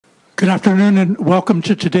Good afternoon and welcome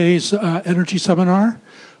to today's energy seminar.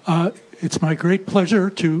 It's my great pleasure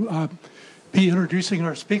to be introducing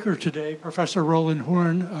our speaker today, Professor Roland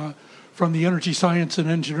Horn from the Energy Science and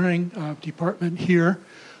Engineering Department here.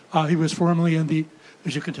 He was formerly in the,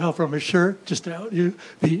 as you can tell from his shirt, just out,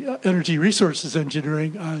 the Energy Resources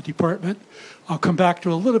Engineering Department. I'll come back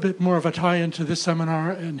to a little bit more of a tie-in to this seminar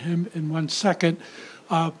and him in 1 second.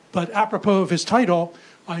 But apropos of his title,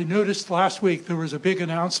 I noticed last week there was a big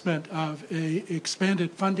announcement of an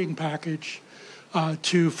expanded funding package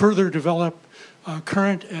to further develop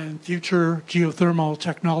current and future geothermal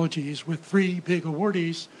technologies with 3 big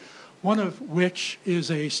awardees, one of which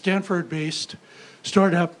is a Stanford-based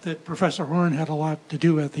startup that Professor Horn had a lot to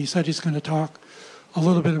do with. He said he's going to talk a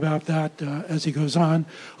little bit about that as he goes on.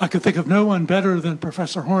 I could think of no one better than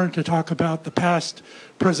Professor Horn to talk about the past,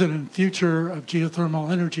 present, and future of geothermal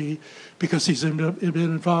energy because he's been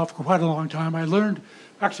involved for quite a long time. I learned,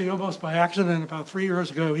 actually almost by accident, about 3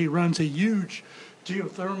 years ago, he runs a huge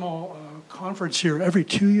geothermal conference here every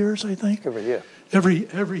 2 years, I think. Every year.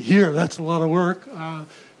 Every year, that's a lot of work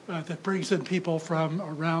that brings in people from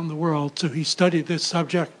around the world. So he studied this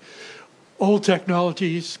subject, old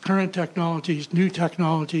technologies, current technologies, new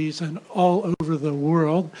technologies, and all over the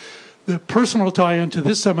world. The personal tie-in to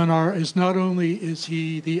this seminar is not only is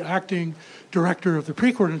he the acting director of the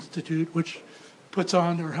Precourt Institute, which puts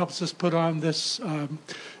on or helps us put on this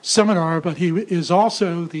seminar, but he is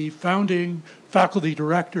also the founding faculty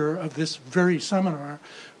director of this very seminar,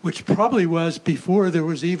 which probably was before there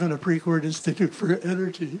was even a Precourt Institute for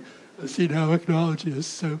Energy, as he now acknowledges.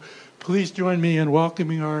 So please join me in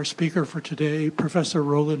welcoming our speaker for today, Professor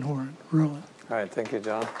Roland Horn. Roland. All right, thank you,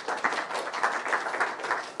 John.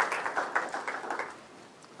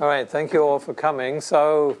 All right, thank you all for coming.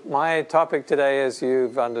 So my topic today, as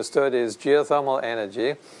you've understood, is geothermal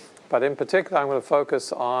energy. But in particular, I'm going to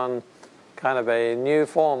focus on kind of a new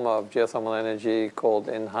form of geothermal energy called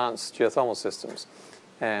Enhanced Geothermal Systems.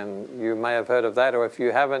 And you may have heard of that, or if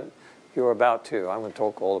you haven't, you're about to. I'm going to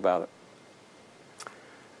talk all about it.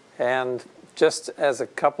 And just as a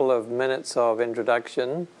couple of minutes of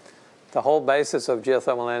introduction, the whole basis of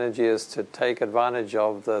geothermal energy is to take advantage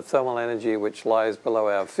of the thermal energy which lies below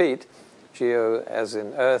our feet, geo as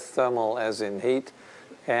in earth, thermal as in heat,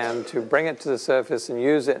 and to bring it to the surface and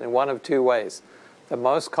use it in one of 2 ways. The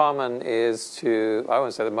most common is to, I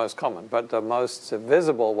won't say the most common, but the most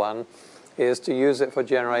visible one is to use it for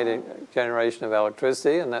generation of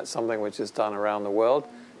electricity, and that's something which is done around the world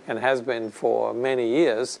and has been for many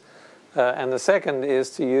years. And the second is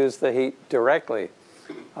to use the heat directly,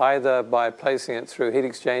 either by placing it through heat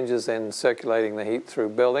exchangers and circulating the heat through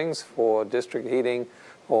buildings for district heating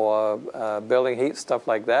or building heat, stuff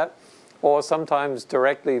like that, or sometimes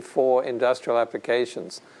directly for industrial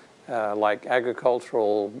applications like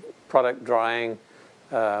agricultural product drying,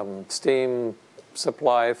 steam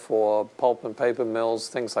supply for pulp and paper mills,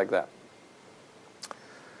 things like that.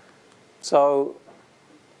 So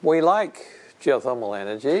we like geothermal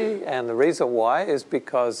energy, and the reason why is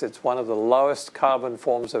because it's one of the lowest carbon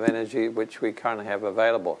forms of energy which we currently have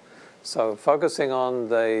available. So focusing on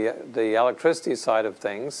the electricity side of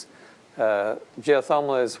things,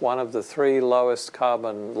 geothermal is one of the 3 lowest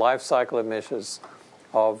carbon life cycle emissions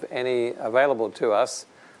of any available to us,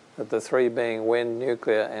 the 3 being wind,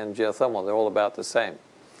 nuclear, and geothermal. They're all about the same.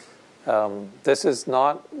 This is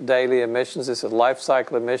not daily emissions, this is life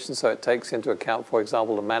cycle emissions, so it takes into account, for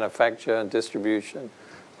example, the manufacture and distribution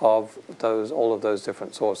of all of those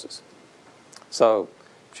different sources. So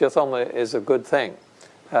geothermal is a good thing.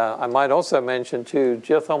 I might also mention too,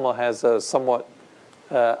 geothermal has a somewhat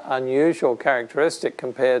unusual characteristic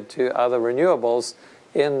compared to other renewables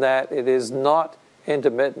in that it is not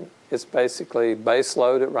intermittent. It's basically base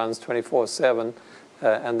load, it runs 24/7,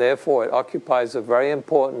 and therefore it occupies a very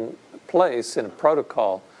important place in a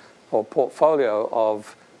protocol or portfolio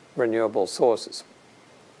of renewable sources.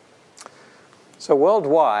 So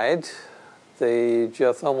worldwide, the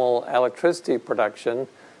geothermal electricity production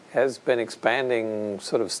has been expanding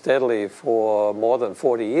sort of steadily for more than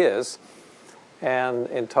 40 years. And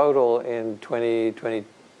in total, in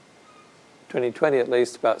 2020 at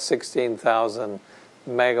least, about 16,000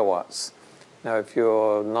 megawatts. Now, if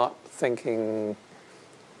you're not thinking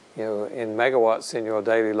in megawatts in your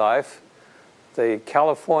daily life, the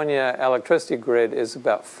California electricity grid is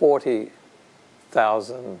about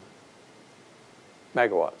 40,000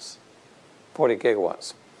 megawatts, 40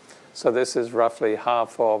 gigawatts. So this is roughly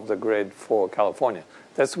half of the grid for California.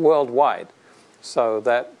 That's worldwide. So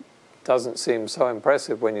that doesn't seem so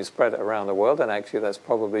impressive when you spread it around the world, and actually that's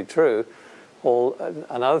probably true.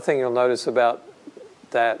 Another thing you'll notice about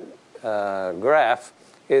that graph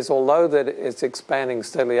is although that it's expanding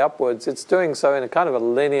steadily upwards, it's doing so in a kind of a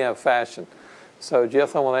linear fashion. So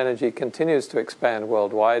geothermal energy continues to expand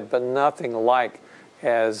worldwide, but nothing like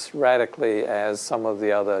as radically as some of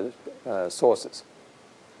the other sources.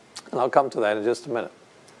 And I'll come to that in just a minute.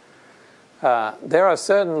 There are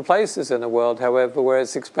certain places in the world, however, where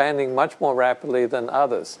it's expanding much more rapidly than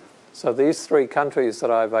others. So these three countries that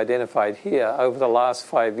I've identified here over the last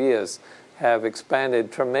 5 years have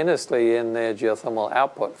expanded tremendously in their geothermal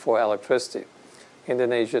output for electricity.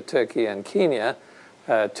 Indonesia, Turkey, and Kenya.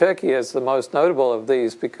 Turkey is the most notable of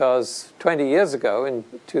these because 20 years ago, in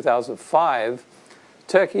 2005,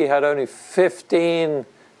 Turkey had only 15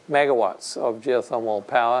 megawatts of geothermal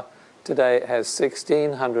power. Today it has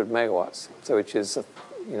 1,600 megawatts, so which is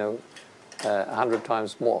 100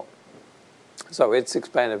 times more. So it's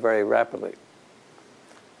expanded very rapidly.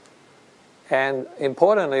 And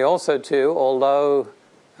importantly also too, although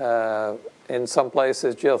in some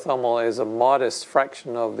places geothermal is a modest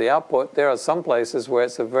fraction of the output, there are some places where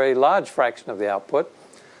it's a very large fraction of the output.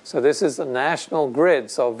 So this is the national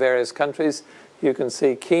grids of various countries. You can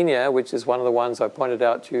see Kenya, which is one of the ones I pointed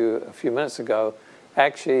out to you a few minutes ago,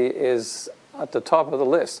 actually is at the top of the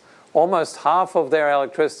list. Almost half of their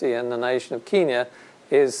electricity in the nation of Kenya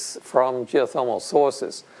is from geothermal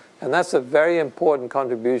sources. And that's a very important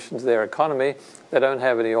contribution to their economy. They don't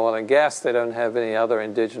have any oil and gas. They don't have any other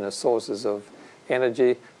indigenous sources of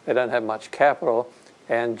energy. They don't have much capital.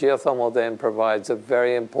 And geothermal then provides a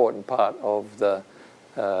very important part of the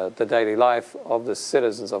daily life of the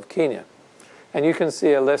citizens of Kenya. And you can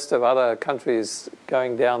see a list of other countries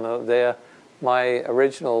going down there. My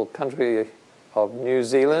original country of New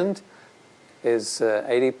Zealand is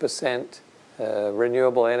 80%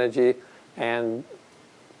 renewable energy, and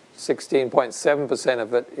 16.7%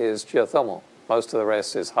 of it is geothermal. Most of the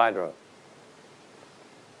rest is hydro.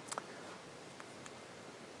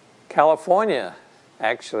 California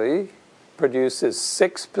actually produces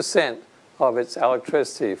 6% of its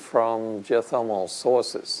electricity from geothermal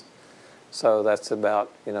sources. So that's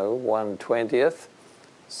about 1/20th.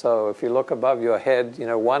 So if you look above your head,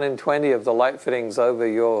 1 in 20 of the light fittings over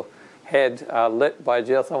your head are lit by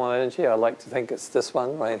geothermal energy. I like to think it's this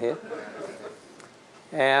one right here.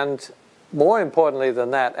 And more importantly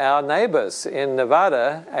than that, our neighbors in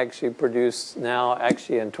Nevada actually produce now,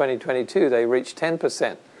 actually in 2022, they reached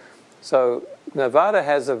 10%. So Nevada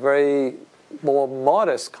has a very more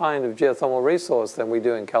modest kind of geothermal resource than we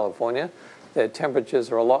do in California. Their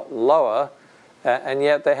temperatures are a lot lower, and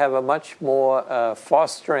yet they have a much more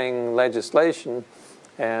fostering legislation,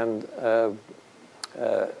 and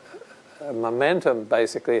momentum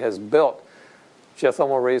basically has built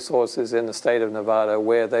geothermal resources in the state of Nevada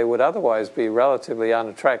where they would otherwise be relatively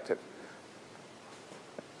unattractive.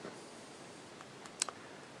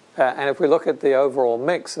 And if we look at the overall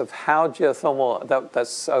mix of how geothermal,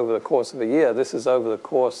 that's over the course of a year, this is over the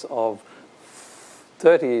course of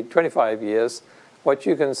 25 years, what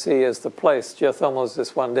you can see is the place. Geothermal is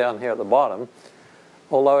this one down here at the bottom.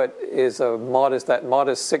 Although it is that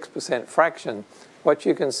modest 6% fraction, what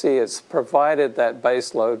you can see is provided that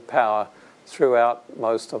base load power throughout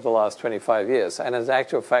most of the last 25 years. And in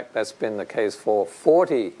actual fact, that's been the case for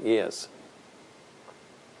 40 years.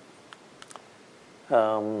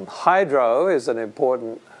 Hydro is an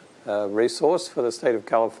important resource for the state of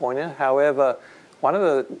California. However, one of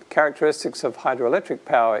the characteristics of hydroelectric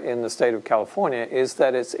power in the state of California is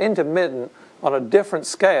that it's intermittent on a different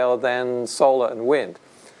scale than solar and wind.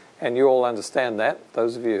 And you all understand that,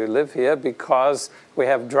 those of you who live here, because we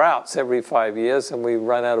have droughts every 5 years and we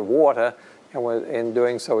run out of water, and in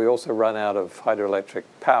doing so we also run out of hydroelectric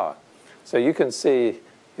power. So you can see,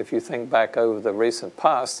 if you think back over the recent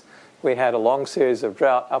past, we had a long series of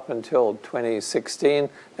drought up until 2016,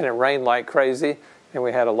 and it rained like crazy, and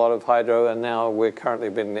we had a lot of hydro, and now we're currently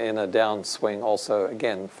been in a downswing also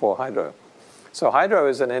again for hydro. So hydro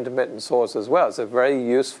is an intermittent source as well. It's a very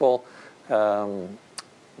useful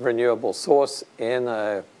renewable source in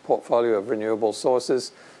a portfolio of renewable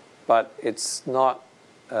sources, but it's not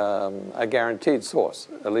a guaranteed source,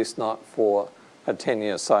 at least not for a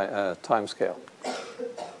 10-year time scale.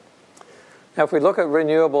 Now, if we look at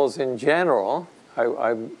renewables in general,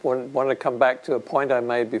 I want to come back to a point I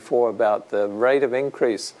made before about the rate of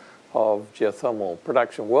increase of geothermal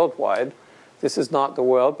production worldwide. This is not the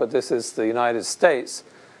world, but this is the United States.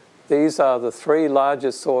 These are the three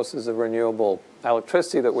largest sources of renewable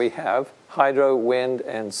electricity that we have: hydro, wind,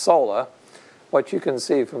 and solar. What you can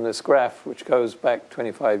see from this graph, which goes back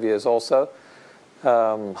 25 years also,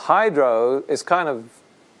 hydro is kind of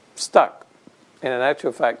stuck. And in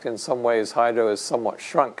actual fact, in some ways, hydro has somewhat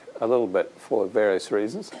shrunk a little bit for various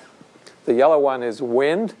reasons. The yellow one is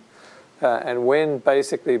wind. And wind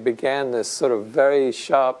basically began this sort of very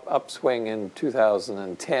sharp upswing in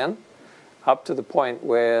 2010, up to the point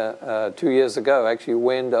where 2 years ago, actually,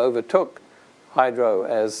 wind overtook hydro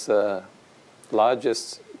as the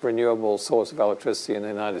largest renewable source of electricity in the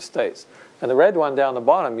United States. And the red one down the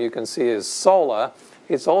bottom you can see is solar.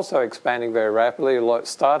 It's also expanding very rapidly. It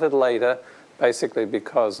started later, basically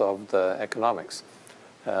because of the economics.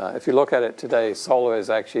 If you look at it today, solar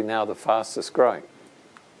is actually now the fastest growing.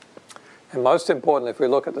 And most importantly, if we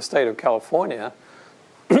look at the state of California,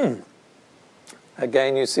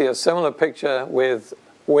 again, you see a similar picture with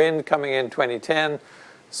wind coming in 2010,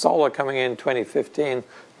 solar coming in 2015,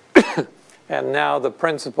 and now the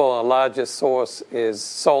principal and largest source is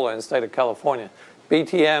solar in the state of California.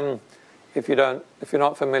 BTM, if you're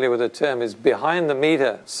not familiar with the term, is behind the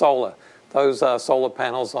meter solar. Those are solar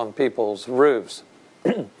panels on people's roofs.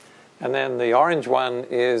 And then the orange one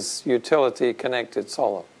is utility connected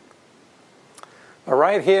solar.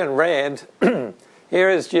 Right here in red, here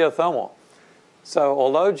is geothermal. So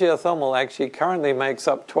although geothermal actually currently makes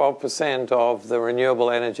up 12% of the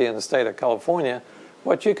renewable energy in the state of California,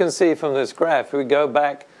 what you can see from this graph, if we go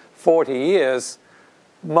back 40 years,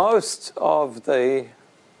 most of the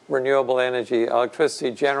renewable energy,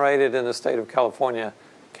 electricity generated in the state of California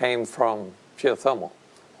came from geothermal,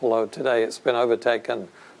 although today it's been overtaken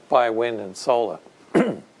by wind and solar.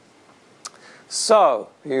 So,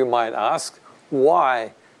 you might ask,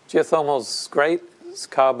 why? Geothermal's great, it's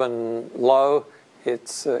carbon low,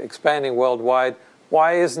 it's expanding worldwide.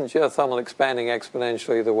 Why isn't geothermal expanding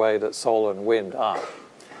exponentially the way that solar and wind are?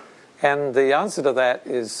 And the answer to that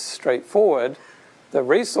is straightforward. The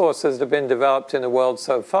resources that have been developed in the world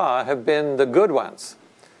so far have been the good ones.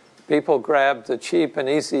 People grabbed the cheap and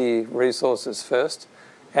easy resources first,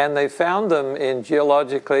 and they found them in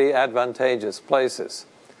geologically advantageous places.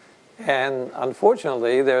 And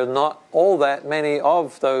unfortunately, there are not all that many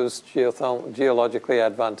of those geologically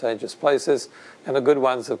advantageous places, and the good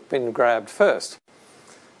ones have been grabbed first.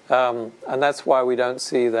 And that's why we don't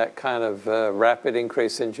see that kind of rapid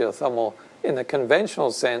increase in geothermal in the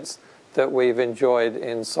conventional sense that we've enjoyed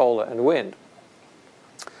in solar and wind.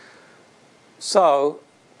 So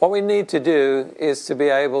what we need to do is to be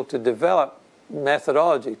able to develop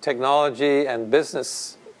methodology, technology, and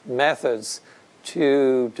business methods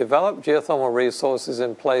to develop geothermal resources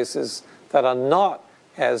in places that are not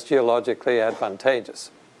as geologically advantageous.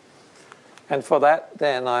 And for that,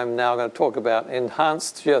 then, I'm now going to talk about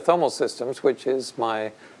enhanced geothermal systems, which is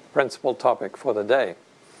my principal topic for the day.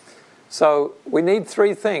 So we need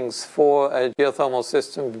three things for a geothermal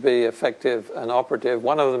system to be effective and operative.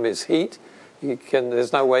 One of them is heat.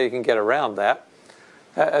 There's no way you can get around that.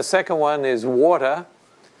 A second one is water.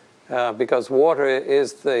 Because water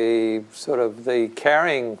is the sort of the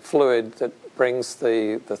carrying fluid that brings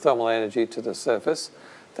the thermal energy to the surface.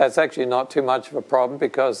 That's actually not too much of a problem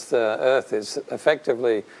because the Earth is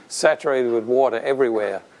effectively saturated with water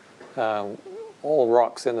everywhere. All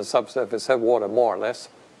rocks in the subsurface have water, more or less.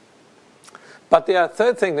 But the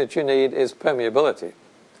third thing that you need is permeability.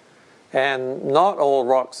 And not all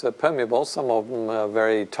rocks are permeable. Some of them are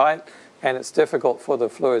very tight, and it's difficult for the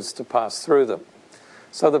fluids to pass through them.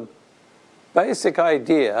 So the basic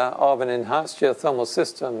idea of an enhanced geothermal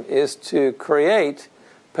system is to create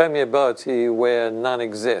permeability where none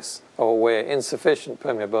exists or where insufficient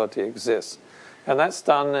permeability exists. And that's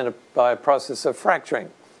done by a process of fracturing,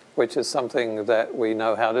 which is something that we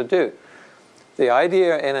know how to do. The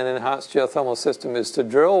idea in an enhanced geothermal system is to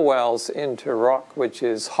drill wells into rock which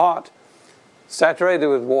is hot, saturated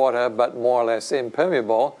with water, but more or less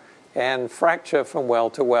impermeable, and fracture from well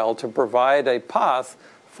to provide a path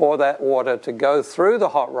for that water to go through the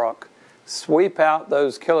hot rock, sweep out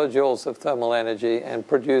those kilojoules of thermal energy, and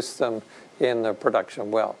produce them in the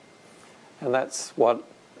production well. And that's what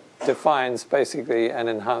defines basically an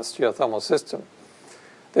enhanced geothermal system.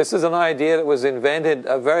 This is an idea that was invented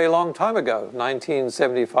a very long time ago,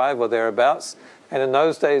 1975 or thereabouts, and in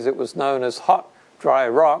those days it was known as hot, dry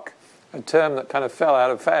rock, a term that kind of fell out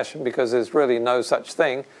of fashion because there's really no such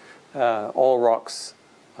thing. All rocks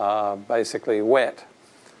are basically wet.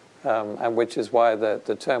 And which is why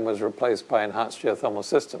the term was replaced by enhanced geothermal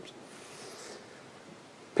systems.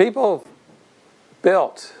 People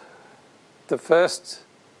built the first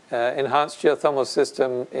enhanced geothermal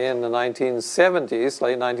system in the 1970s,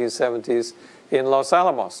 late 1970s, in Los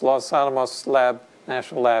Alamos. Los Alamos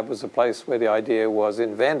National Lab was a place where the idea was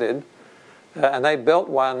invented. And they built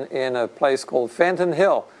one in a place called Fenton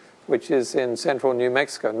Hill, which is in central New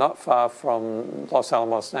Mexico, not far from Los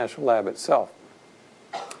Alamos National Lab itself.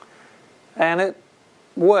 And it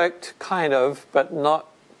worked, kind of, but not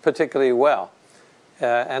particularly well.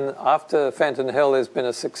 And after Fenton Hill, there's been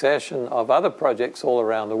a succession of other projects all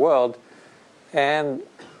around the world, and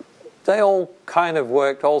they all kind of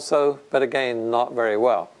worked also, but again, not very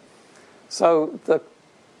well. So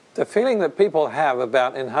the feeling that people have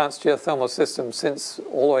about enhanced geothermal systems since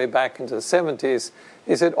all the way back into the 70s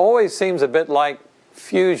is it always seems a bit like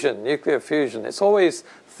fusion, nuclear fusion. It's always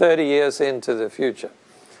 30 years into the future,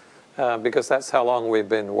 because that's how long we've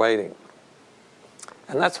been waiting.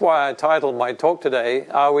 And that's why I titled my talk today,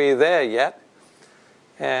 Are We There Yet?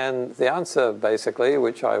 And the answer, basically,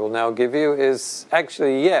 which I will now give you, is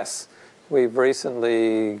actually yes. We've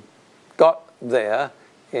recently got there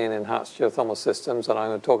in enhanced geothermal systems, and I'm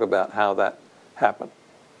going to talk about how that happened.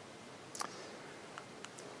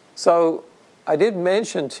 So I did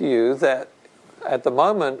mention to you that at the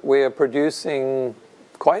moment we are producing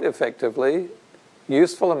quite effectively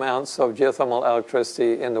useful amounts of geothermal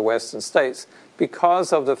electricity in the western states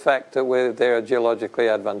because of the fact that they're geologically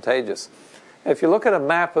advantageous. If you look at a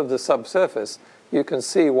map of the subsurface, you can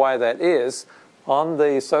see why that is. On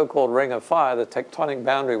the so-called Ring of Fire, the tectonic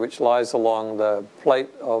boundary which lies along the plate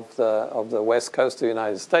of the west coast of the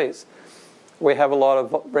United States, we have a lot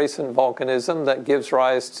of recent volcanism that gives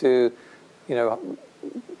rise to,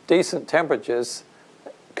 decent temperatures,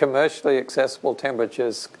 commercially accessible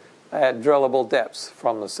temperatures at drillable depths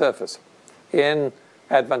from the surface in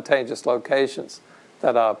advantageous locations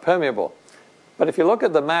that are permeable. But if you look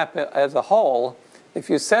at the map as a whole, if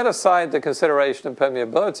you set aside the consideration of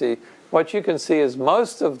permeability, what you can see is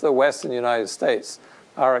most of the western United States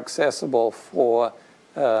are accessible for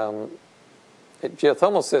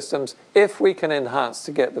geothermal systems if we can enhance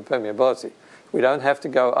to get the permeability. We don't have to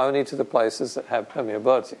go only to the places that have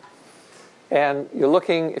permeability. And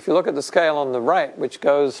if you look at the scale on the right, which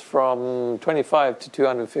goes from 25 to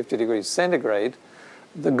 250 degrees centigrade,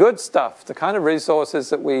 the good stuff, the kind of resources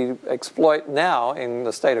that we exploit now in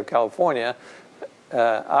the state of California,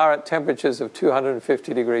 are at temperatures of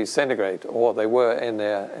 250 degrees centigrade, or they were in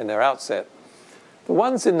their outset. The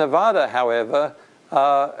ones in Nevada, however,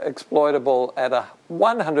 are exploitable at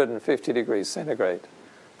 150 degrees centigrade.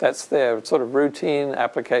 That's their sort of routine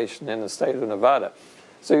application in the state of Nevada.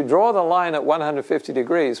 So you draw the line at 150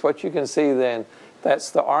 degrees, what you can see then,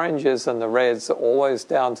 that's the oranges and the reds always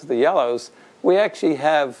down to the yellows. We actually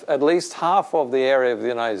have at least half of the area of the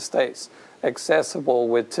United States accessible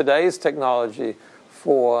with today's technology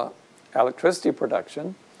for electricity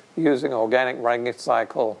production using organic Rankine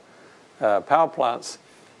cycle power plants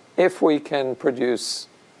if we can produce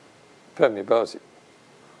permeability.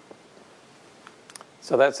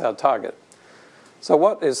 So that's our target. So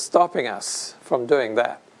what is stopping us from doing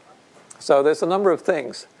that? So there's a number of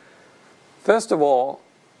things. First of all,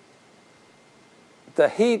 the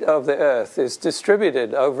heat of the Earth is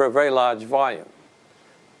distributed over a very large volume.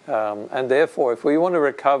 And therefore, if we want to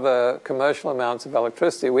recover commercial amounts of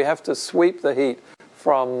electricity, we have to sweep the heat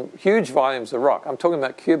from huge volumes of rock. I'm talking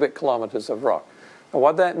about cubic kilometers of rock. And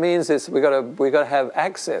what that means is we've got to have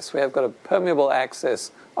access. We have got a permeable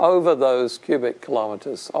access over those cubic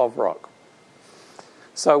kilometers of rock.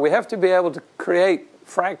 So we have to be able to create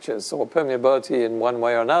fractures or permeability in one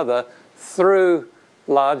way or another through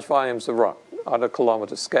large volumes of rock on a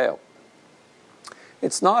kilometer scale.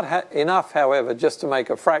 It's not enough, however, just to make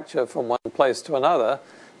a fracture from one place to another,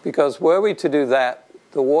 because were we to do that,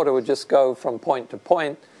 the water would just go from point to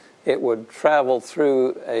point. It would travel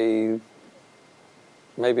through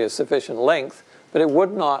maybe a sufficient length, but it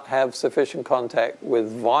would not have sufficient contact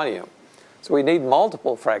with volume. So we need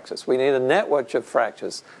multiple fractures. We need a network of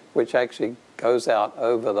fractures, which actually goes out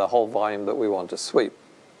over the whole volume that we want to sweep.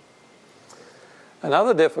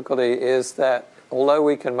 Another difficulty is that although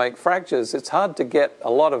we can make fractures, it's hard to get a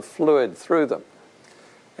lot of fluid through them.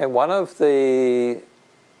 And one of the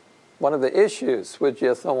issues with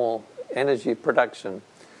geothermal energy production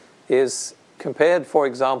is compared, for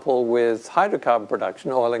example, with hydrocarbon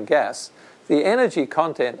production, oil and gas, the energy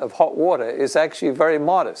content of hot water is actually very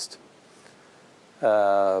modest.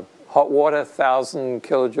 Hot water, 1,000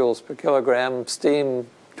 kilojoules per kilogram, steam,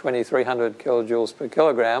 2,300 kilojoules per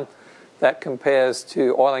kilogram. That compares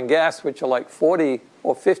to oil and gas, which are like 40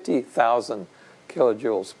 or 50,000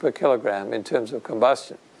 kilojoules per kilogram in terms of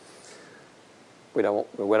combustion. We don't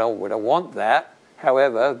want that.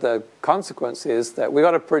 However, the consequence is that we've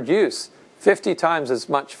got to produce 50 times as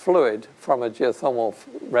much fluid from a geothermal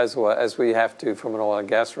reservoir as we have to from an oil and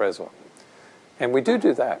gas reservoir. And we do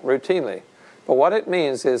that routinely. But what it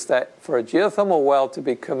means is that for a geothermal well to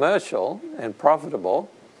be commercial and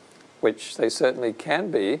profitable, which they certainly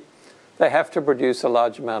can be, they have to produce a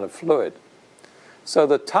large amount of fluid. So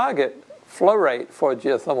the target flow rate for a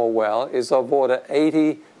geothermal well is of order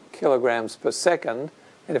 80 kilograms per second.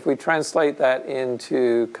 And if we translate that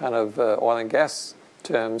into kind of oil and gas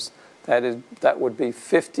terms, that would be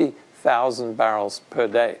 50,000 barrels per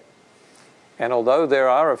day. And although there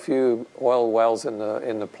are a few oil wells in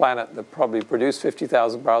the planet that probably produce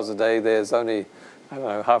 50,000 barrels a day, there's only, I don't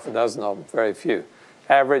know, half a dozen of them, very few.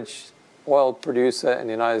 Average oil producer in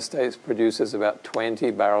the United States produces about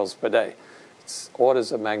 20 barrels per day. It's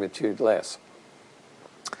orders of magnitude less.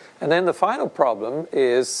 And then the final problem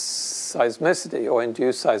is seismicity or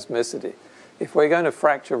induced seismicity. If we're going to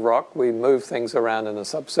fracture rock, we move things around in the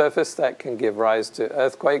subsurface. That can give rise to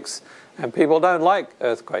earthquakes, and people don't like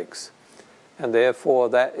earthquakes. And therefore,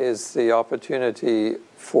 that is the opportunity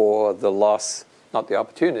for the loss, not the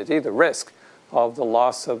opportunity, the risk of the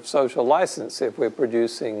loss of social license if we're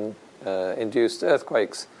producing induced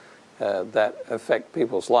earthquakes that affect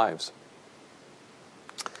people's lives.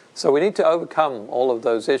 So we need to overcome all of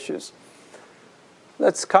those issues.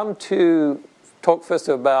 Let's come to talk first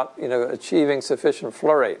about achieving sufficient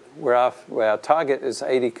flow rate, where our target is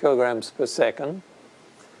 80 kilograms per second.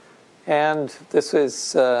 And this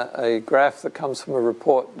is a graph that comes from a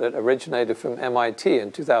report that originated from MIT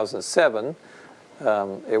in 2007.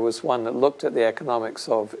 It was one that looked at the economics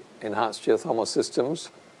of enhanced geothermal systems.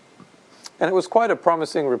 And it was quite a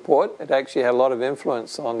promising report. It actually had a lot of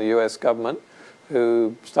influence on the US government,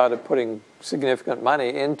 who started putting significant money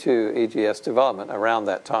into EGS development around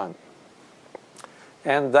that time.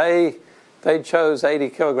 And they chose 80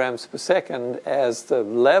 kilograms per second as the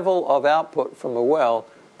level of output from a well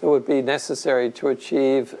that would be necessary to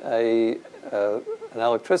achieve an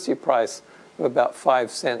electricity price of about 5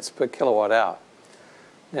 cents per kilowatt hour.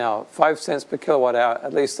 Now, 5 cents per kilowatt hour,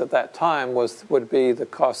 at least at that time, was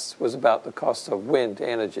about the cost of wind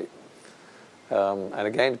energy. And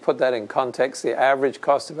again, to put that in context, the average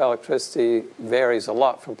cost of electricity varies a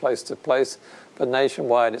lot from place to place, but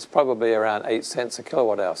nationwide it's probably around 8 cents a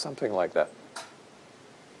kilowatt hour, something like that.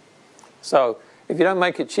 So if you don't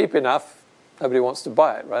make it cheap enough, nobody wants to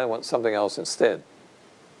buy it, right? They want something else instead.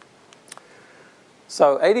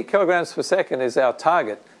 So 80 kilograms per second is our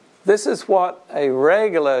target. This is what a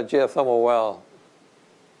regular geothermal well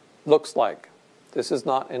looks like. This is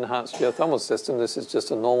not enhanced geothermal system. This is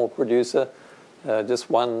just a normal producer, just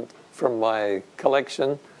one from my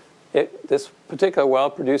collection. This particular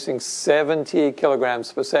well producing 70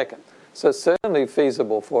 kilograms per second. So it's certainly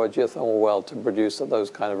feasible for a geothermal well to produce at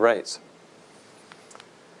those kind of rates.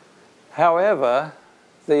 However,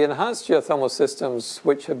 the enhanced geothermal systems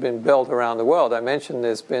which have been built around the world, I mentioned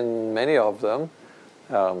there's been many of them,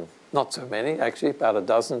 not so many, actually, about a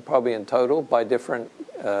dozen probably in total by different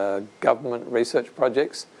government research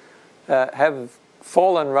projects, have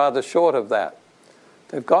fallen rather short of that.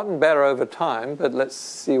 They've gotten better over time, but let's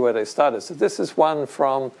see where they started. So this is one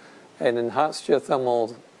from an enhanced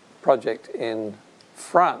geothermal project in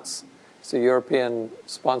France. It's a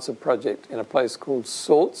European-sponsored project in a place called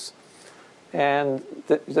Soultz. And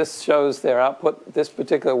this shows their output. This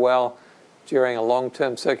particular well, during a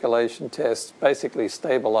long-term circulation test, basically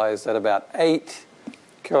stabilized at about 8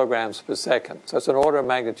 kilograms per second. So it's an order of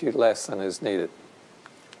magnitude less than is needed.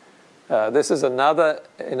 This is another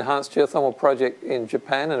enhanced geothermal project in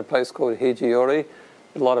Japan in a place called Hijiori.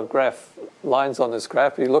 A lot of graph lines on this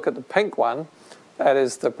graph. If you look at the pink one, that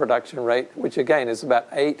is the production rate, which again is about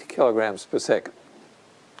 8 kilograms per second.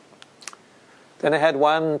 Then I had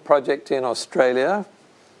one project in Australia.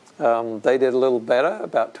 They did a little better.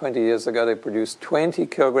 About 20 years ago, they produced 20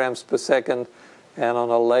 kilograms per second. And on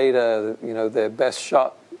a later, their best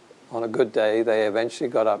shot on a good day, they eventually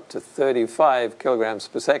got up to 35 kilograms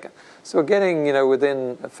per second. So we're getting,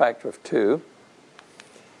 within a factor of 2.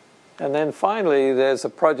 And then finally, there's a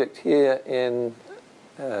project here in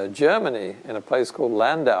Germany in a place called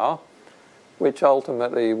Landau, which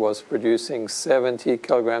ultimately was producing 70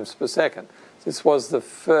 kilograms per second. This was the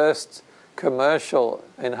first commercial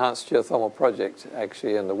enhanced geothermal project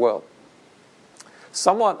actually in the world.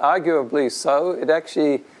 Somewhat arguably so. It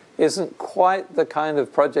actually isn't quite the kind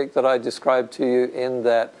of project that I described to you in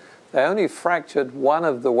that they only fractured one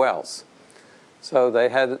of the wells. So they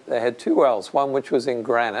had 2 wells, one which was in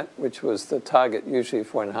granite, which was the target usually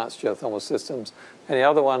for enhanced geothermal systems, and the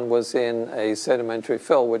other one was in a sedimentary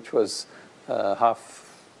fill, which was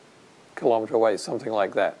half kilometer away, something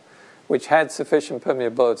like that, which had sufficient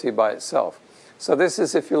permeability by itself. So this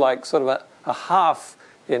is, if you like, sort of a half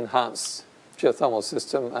enhanced geothermal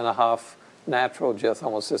system and a half natural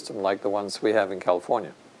geothermal system like the ones we have in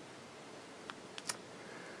California.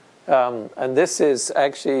 And this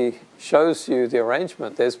actually shows you the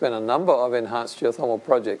arrangement. There's been a number of enhanced geothermal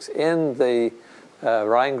projects in the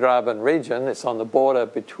Rheingraben region. It's on the border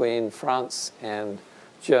between France and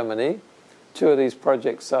Germany. 2 of these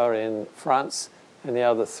projects are in France, and the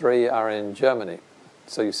other 3 are in Germany.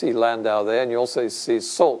 So you see Landau there, and you also see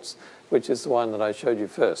Sulz, which is the one that I showed you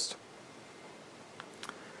first.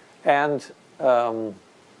 And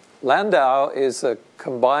Landau is a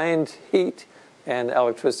combined heat and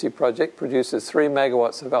electricity project, produces 3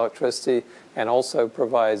 megawatts of electricity and also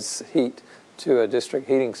provides heat to a district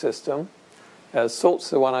heating system. Sulz,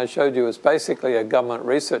 the one I showed you, is basically a government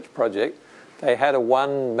research project. They had a 1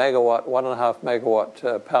 megawatt, 1.5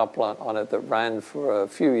 megawatt power plant on it that ran for a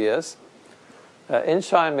few years.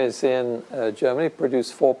 Insheim is in Germany,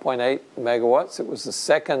 produced 4.8 megawatts. It was the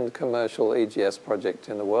second commercial EGS project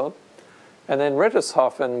in the world. And then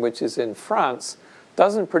Rittershofen, which is in France,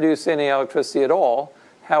 doesn't produce any electricity at all.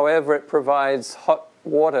 However, it provides hot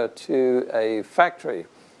water to a factory,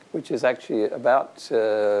 which is actually about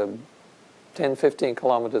 10, 15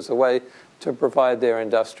 kilometers away, to provide their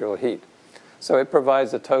industrial heat. So it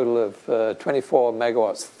provides a total of 24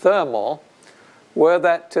 megawatts thermal. Were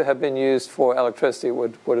that to have been used for electricity, it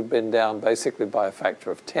would have been down basically by a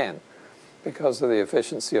factor of 10 because of the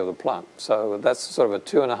efficiency of the plant. So that's sort of a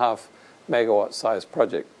 2.5 megawatt size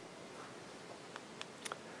project.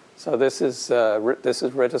 So this is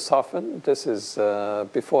Rittershofen. This is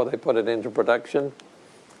before they put it into production.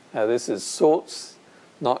 This is Sulz,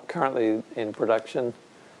 not currently in production.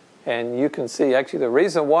 And you can see actually the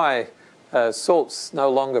reason why Sulz no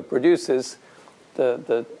longer produces,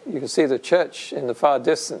 you can see the church in the far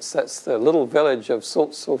distance. That's the little village of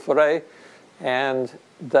Sulz-sur-Forêt, and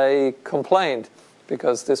they complained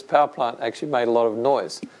because this power plant actually made a lot of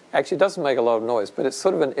noise. Actually, it doesn't make a lot of noise, but it's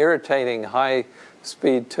sort of an irritating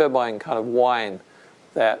high-speed turbine kind of whine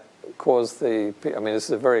that caused this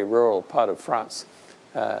is a very rural part of France.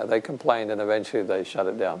 They complained, and eventually they shut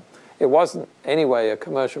it down. It wasn't anyway a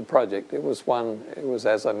commercial project. It was,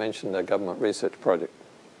 as I mentioned, a government research project.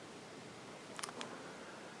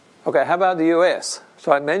 Okay, how about the US?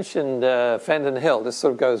 So I mentioned Fenton Hill. This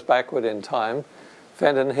sort of goes backward in time.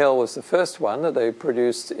 Fenton Hill was the first one that they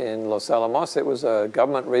produced in Los Alamos. It was a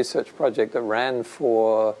government research project that ran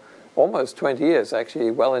for almost 20 years, actually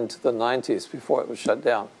well into the 90s before it was shut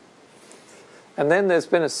down. And then there's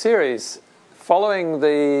been a series. Following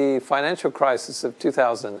the financial crisis of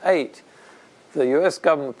 2008, the US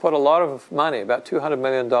government put a lot of money, about $200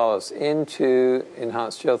 million, into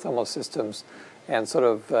enhanced geothermal systems and sort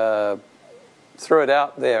of threw it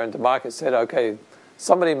out there into the market, said, okay,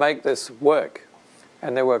 somebody make this work.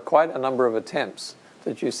 And there were quite a number of attempts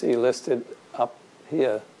that you see listed up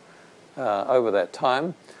here over that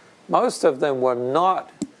time. Most of them were not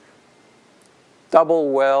double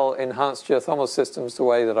well enhanced geothermal systems the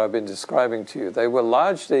way that I've been describing to you. They were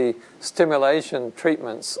largely stimulation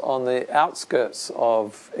treatments on the outskirts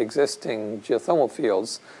of existing geothermal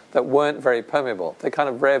fields that weren't very permeable. They kind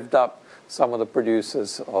of revved up some of the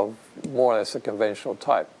producers of more or less a conventional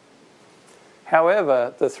type.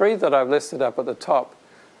 However, the 3 that I've listed up at the top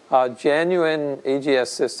are genuine EGS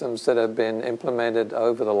systems that have been implemented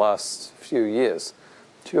over the last few years.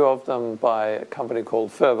 2 of them by a company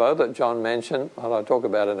called Fervo that John mentioned, and I'll talk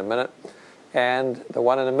about in a minute, and the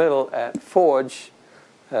one in the middle at Forge,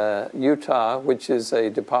 Utah, which is a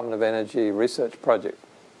Department of Energy research project,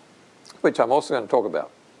 which I'm also going to talk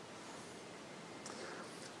about.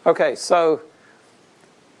 Okay, so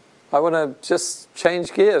I want to just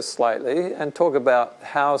change gears slightly and talk about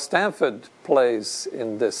how Stanford plays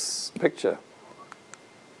in this picture.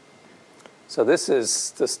 So this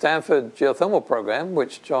is the Stanford geothermal program,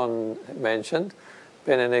 which John mentioned,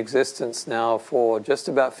 been in existence now for just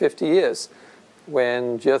about 50 years.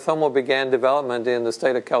 When geothermal began development in the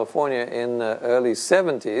state of California in the early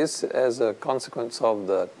 70s as a consequence of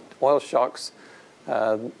the oil shocks,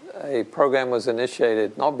 a program was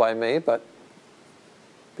initiated, not by me, but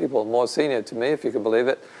people more senior to me, if you can believe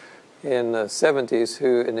it, in the 70s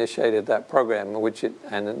who initiated that program,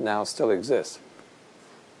 and it now still exists.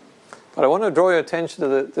 But I want to draw your attention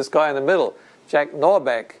to this guy in the middle, Jack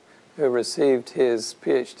Norbeck, who received his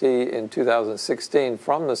PhD in 2016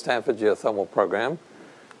 from the Stanford geothermal program.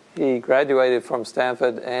 He graduated from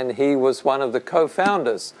Stanford, and he was one of the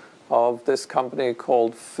co-founders of this company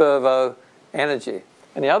called Fervo Energy.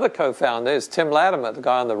 And the other co-founder is Tim Latimer, the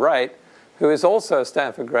guy on the right, who is also a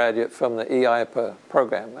Stanford graduate from the EIPA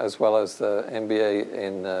program, as well as the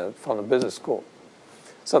MBA from the business school.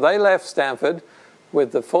 So they left Stanford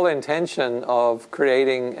with the full intention of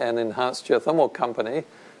creating an enhanced geothermal company.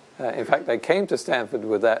 In fact, they came to Stanford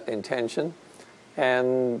with that intention,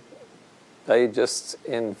 and they just,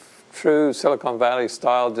 in true Silicon Valley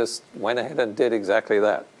style, just went ahead and did exactly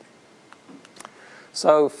that.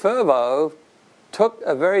 So Fervo took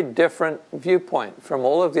a very different viewpoint from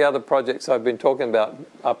all of the other projects I've been talking about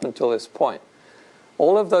up until this point.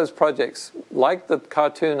 All of those projects, like the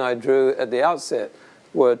cartoon I drew at the outset,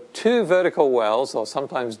 were two vertical wells, or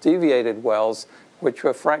sometimes deviated wells, which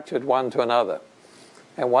were fractured one to another.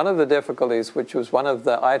 And one of the difficulties, which was one of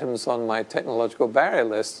the items on my technological barrier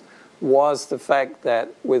list, was the fact that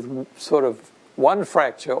with sort of one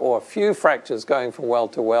fracture or a few fractures going from well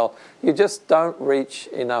to well, you just don't reach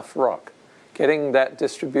enough rock. Getting that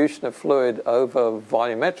distribution of fluid over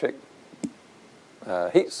volumetric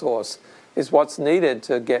heat source is what's needed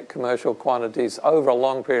to get commercial quantities over a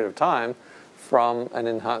long period of time from an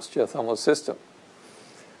enhanced geothermal system.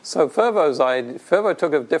 So Fervo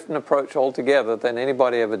took a different approach altogether than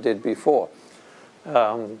anybody ever did before.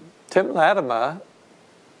 Tim Latimer,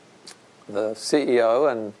 the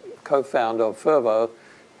CEO and co-founder of Fervo,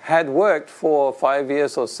 had worked for 5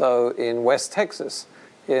 years or so in West Texas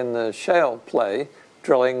in the shale play,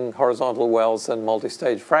 drilling horizontal wells and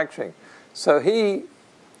multi-stage fracturing. So he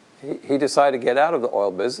decided to get out of the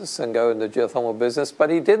oil business and go into the geothermal business, but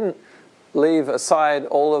he didn't leave aside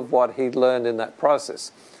all of what he'd learned in that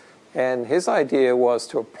process. And his idea was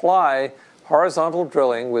to apply horizontal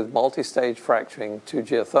drilling with multi-stage fracturing to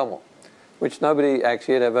geothermal, which nobody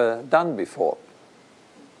actually had ever done before.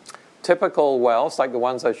 Typical wells, like the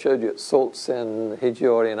ones I showed you at Sultz and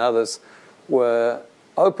Hijiori and others, were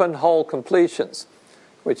open hole completions,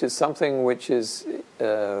 which is something which is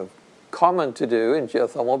common to do in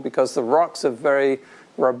geothermal because the rocks are very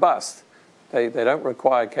robust. They don't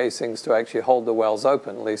require casings to actually hold the wells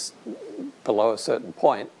open, at least below a certain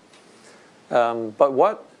point. And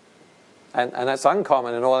that's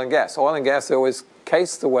uncommon in oil and gas. Oil and gas, they always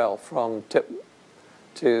case the well from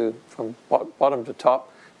bottom to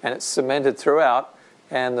top, and it's cemented throughout,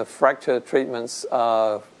 and the fracture treatments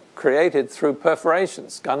are created through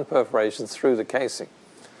perforations, gun perforations through the casing.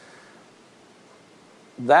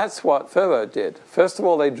 That's what Fervo did. First of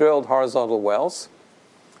all, they drilled horizontal wells,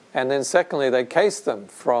 and then secondly, they cased them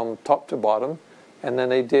from top to bottom, and then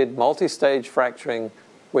they did multi-stage fracturing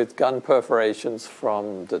with gun perforations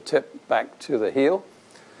from the tip back to the heel.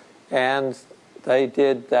 And they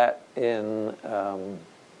did that in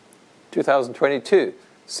 2022,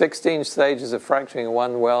 16 stages of fracturing in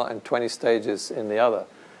one well and 20 stages in the other.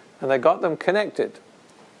 And they got them connected.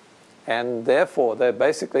 And therefore, they're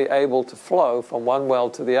basically able to flow from one well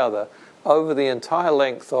to the other over the entire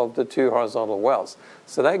length of the two horizontal wells.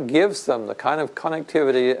 So that gives them the kind of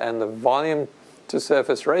connectivity and the volume to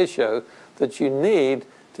surface ratio that you need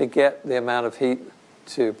to get the amount of heat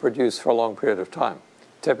to produce for a long period of time.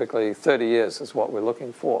 Typically 30 years is what we're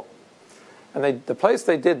looking for. And the place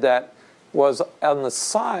they did that was on the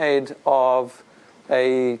side of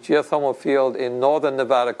a geothermal field in northern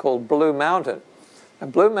Nevada called Blue Mountain.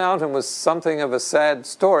 And Blue Mountain was something of a sad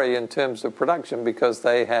story in terms of production because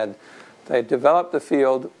they developed the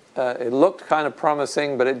field. It looked kind of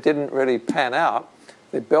promising, but it didn't really pan out.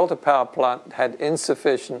 They built a power plant, had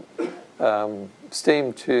insufficient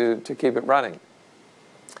steam to keep it running.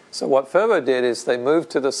 So what Fervo did is they moved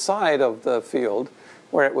to the side of the field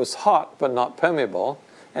where it was hot but not permeable.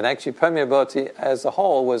 And actually permeability as a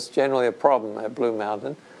whole was generally a problem at Blue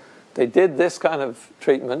Mountain. They did this kind of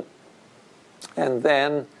treatment, and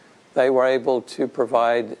then they were able to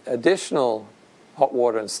provide additional hot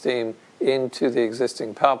water and steam into the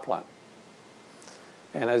existing power plant.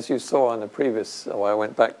 And as you saw on the previous, I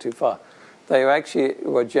went back too far, they actually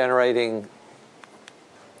were generating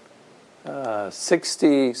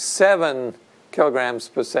 67 kilograms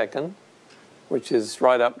per second, which is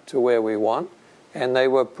right up to where we want. And they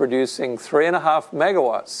were producing 3.5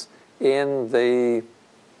 megawatts in the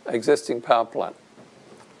existing power plant,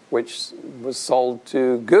 which was sold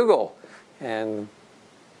to Google and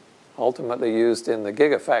ultimately used in the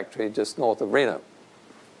Gigafactory just north of Reno.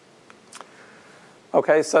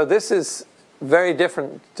 Okay, so this is very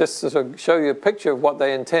different, just to sort of show you a picture of what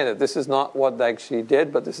they intended. This is not what they actually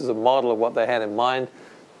did, but this is a model of what they had in mind.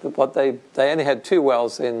 What they only had 2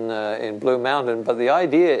 wells in Blue Mountain, but the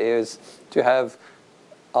idea is to have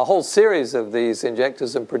a whole series of these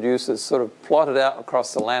injectors and producers sort of plotted out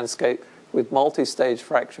across the landscape with multi-stage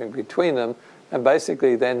fracturing between them, and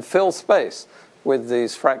basically then fill space with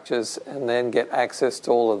these fractures and then get access to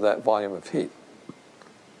all of that volume of heat.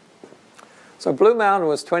 So Blue Mountain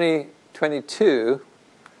was 2022,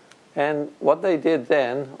 and what they did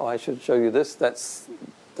then, I should show you this, that's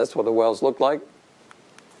what the wells looked like.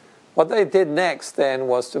 What they did next then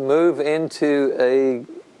was to move into a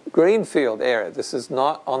greenfield area. This is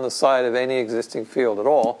not on the side of any existing field at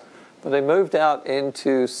all, but they moved out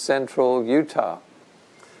into central Utah.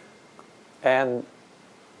 And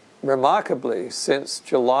remarkably, since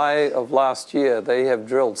July of last year, they have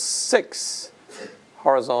drilled 6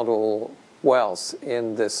 horizontal wells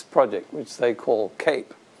in this project, which they call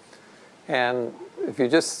CAPE. And if you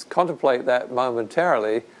just contemplate that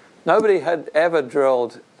momentarily, nobody had ever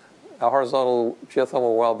drilled a horizontal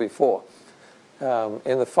geothermal well before.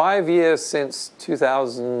 In the 5 years since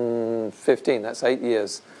 2015, that's 8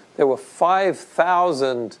 years, there were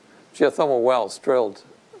 5,000 geothermal wells drilled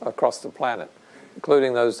across the planet,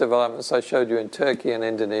 including those developments I showed you in Turkey and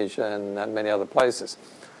Indonesia and many other places.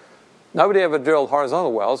 Nobody ever drilled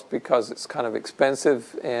horizontal wells because it's kind of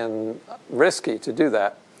expensive and risky to do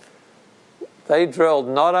that. They drilled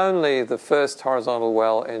not only the first horizontal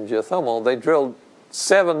well in geothermal, they drilled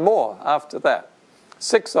 7 more after that,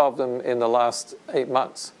 6 of them in the last 8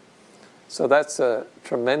 months. So that's a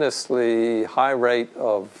tremendously high rate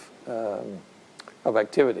of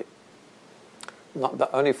activity.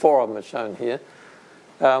 Only 4 of them are shown here.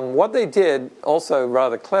 What they did also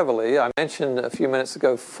rather cleverly, I mentioned a few minutes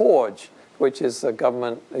ago Forge, which is a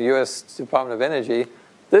US Department of Energy.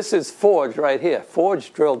 This is Forge right here.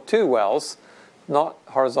 Forge drilled 2 wells, not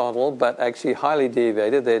horizontal, but actually highly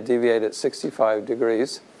deviated. They're deviated at 65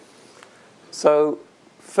 degrees. So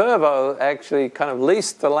Fervo actually kind of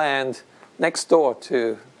leased the land next door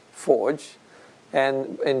to Forge,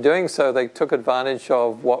 and in doing so, they took advantage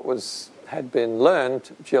of what had been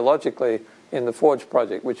learned geologically in the Forge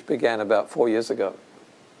project, which began about 4 years ago.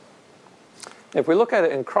 If we look at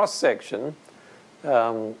it in cross-section,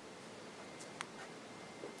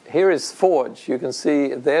 here is Forge. You can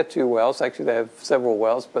see their 2 wells. Actually, they have several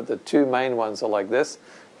wells, but the 2 main ones are like this.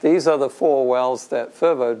 These are the 4 wells that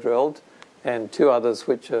Fervo drilled, and 2 others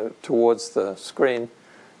which are towards the screen.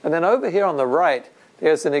 And then over here on the right,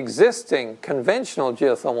 there's an existing conventional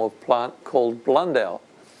geothermal plant called Blundell.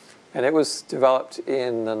 And it was developed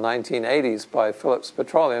in the 1980s by Phillips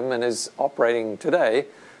Petroleum and is operating today.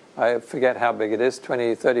 I forget how big it is,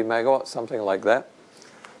 20, 30 megawatts, something like that.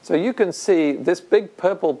 So you can see this big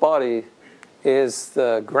purple body is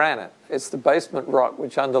the granite. It's the basement rock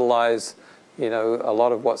which underlies, a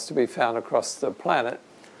lot of what's to be found across the planet.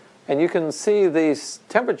 And you can see these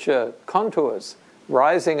temperature contours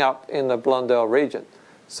rising up in the Blundell region.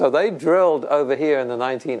 So they drilled over here in the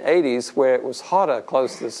 1980s where it was hotter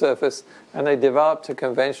close to the surface, and they developed a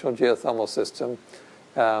conventional geothermal system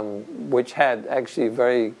which had actually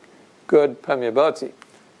very good permeability.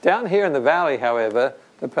 Down here in the valley, however,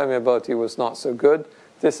 the permeability was not so good.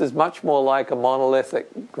 This is much more like a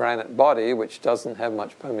monolithic granite body, which doesn't have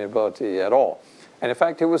much permeability at all. And in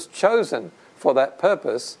fact, it was chosen for that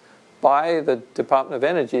purpose by the Department of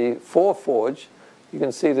Energy for Forge. You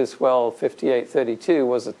can see this well 5832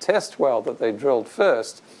 was a test well that they drilled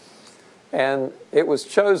first, and it was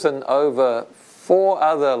chosen over 4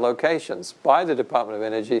 other locations by the Department of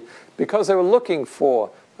Energy because they were looking for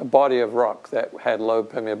a body of rock that had low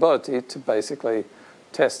permeability to basically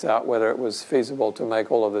test out whether it was feasible to make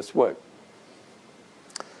all of this work.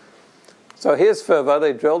 So here's Fervo.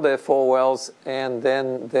 They drilled their 4 wells, and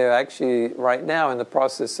then they're actually right now in the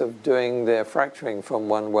process of doing their fracturing from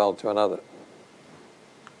one well to another.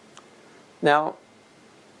 Now,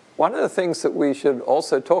 one of the things that we should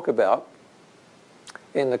also talk about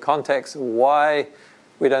in the context of why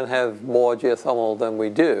we don't have more geothermal than we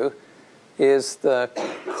do is the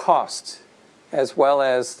cost as well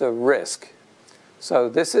as the risk. So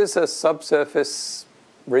this is a subsurface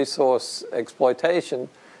resource exploitation,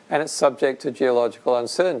 and it's subject to geological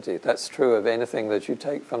uncertainty. That's true of anything that you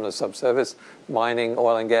take from the subsurface, mining,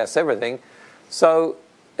 oil and gas, everything. So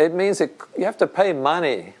it means that you have to pay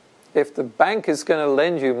money. If the bank is going to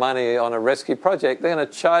lend you money on a risky project, they're going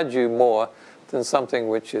to charge you more than something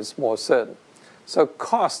which is more certain. So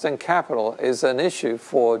cost and capital is an issue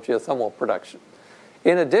for geothermal production.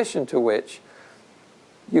 In addition to which,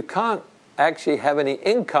 you can't actually have any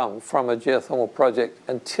income from a geothermal project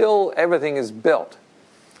until everything is built.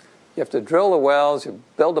 You have to drill the wells, you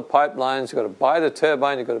build the pipelines, you've got to buy the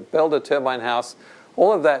turbine, you've got to build a turbine house.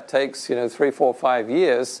 All of that takes, 3, 4, 5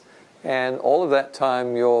 years. And all of that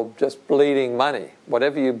time, you're just bleeding money.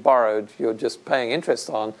 Whatever you borrowed, you're just paying interest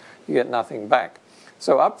on. You get nothing back.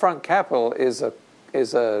 So upfront capital is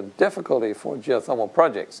a difficulty for geothermal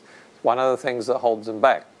projects. It's one of the things that holds them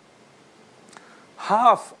back.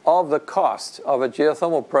 Half of the cost of a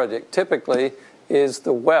geothermal project typically is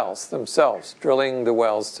the wells themselves, drilling the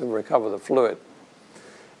wells to recover the fluid.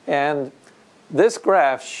 And this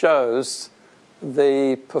graph shows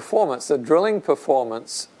the performance, the drilling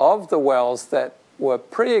performance of the wells that were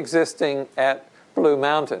pre-existing at Blue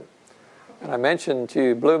Mountain. And I mentioned to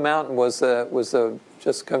you, Blue Mountain was a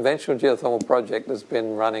just conventional geothermal project that's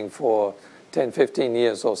been running for 10, 15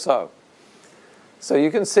 years or so. So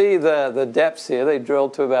you can see the depths here. They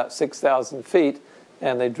drilled to about 6,000 feet,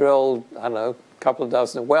 and they drilled, I don't know, a couple of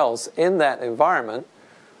dozen wells in that environment.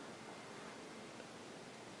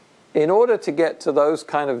 In order to get to those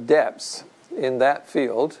kind of depths in that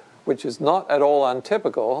field, which is not at all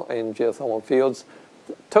untypical in geothermal fields,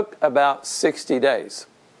 took about 60 days.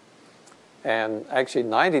 And actually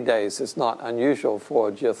 90 days is not unusual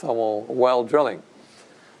for geothermal well drilling.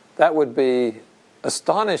 That would be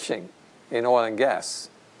astonishing in oil and gas.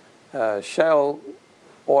 Shale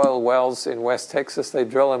oil wells in West Texas, they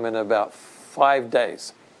drill them in about 5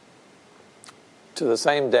 days to the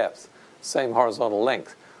same depth, same horizontal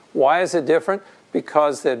length. Why is it different?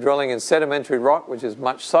 Because they're drilling in sedimentary rock, which is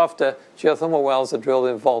much softer. Geothermal wells are drilled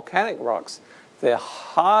in volcanic rocks. They're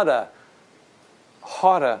harder,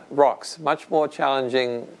 hotter rocks, much more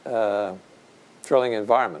challenging drilling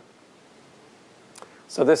environment.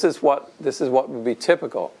 So this is what would be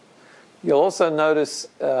typical. You'll also notice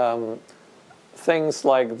things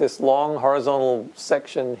like this long horizontal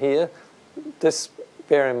section here. This,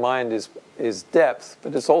 bear in mind, is depth,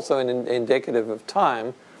 but it's also indicative of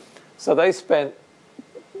time. So they spent,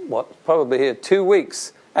 probably here, 2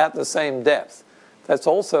 weeks at the same depth. That's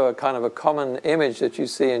also a kind of a common image that you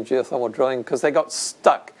see in geothermal drilling, because they got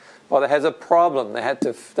stuck, or they had a problem. They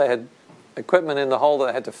had equipment in the hole that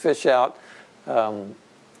they had to fish out.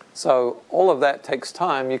 So all of that takes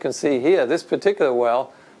time. You can see here, this particular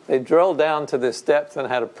well, they drilled down to this depth and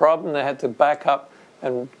had a problem. They had to back up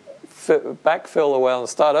and backfill the well and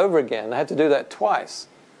start over again. They had to do that twice.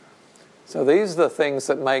 So these are the things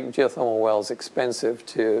that make geothermal wells expensive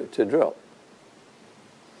to drill.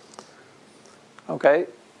 Okay,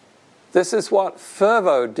 this is what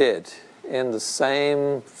Fervo did in the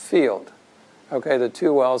same field. Okay, the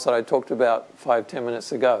 2 wells that I talked about 5-10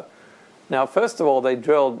 minutes ago. Now, first of all, they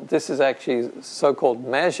drilled, this is actually so-called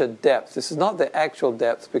measured depth. This is not the actual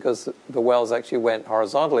depth, because the wells actually went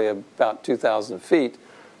horizontally about 2,000 feet.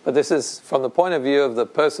 But this is, from the point of view of the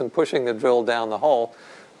person pushing the drill down the hole,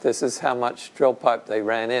 this is how much drill pipe they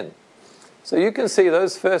ran in. So you can see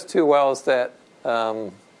those first 2 wells that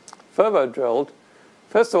Fervo drilled.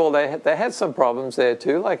 First of all, they had some problems there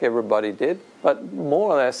too, like everybody did. But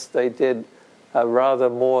more or less, they did a rather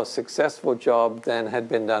more successful job than had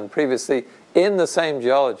been done previously in the same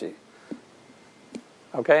geology.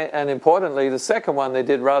 Okay, and importantly, the second one they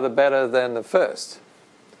did rather better than the first.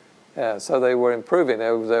 So they were improving. They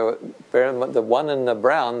were the one in the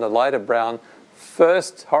brown, the lighter brown,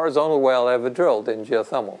 first horizontal well ever drilled in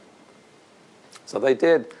geothermal. So they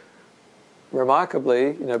did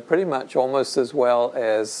remarkably, pretty much almost as well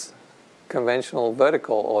as conventional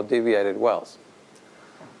vertical or deviated wells.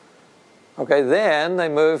 Okay, then they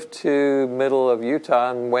moved to middle of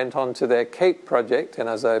Utah and went on to their Cape project, and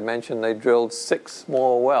as I mentioned, they drilled 6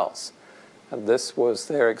 more wells. And this was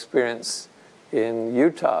their experience in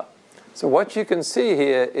Utah. So what you can see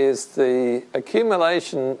here is the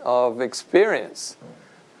accumulation of experience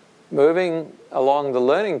moving along the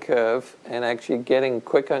learning curve and actually getting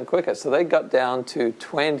quicker and quicker. So they got down to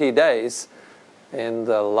 20 days in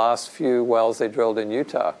the last few wells they drilled in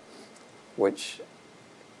Utah, which,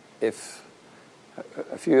 if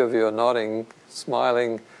a few of you are nodding,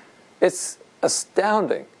 smiling, it's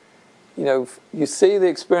astounding. You see the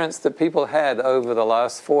experience that people had over the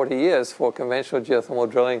last 40 years for conventional geothermal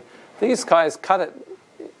drilling. These guys cut it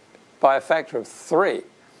by a factor of 3,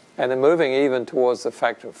 and they're moving even towards a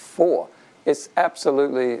factor of 4. It's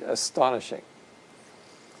absolutely astonishing.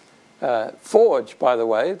 Forge, by the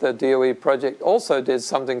way, the DOE project, also did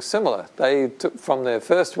something similar. They took from their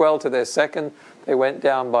first well to their second, they went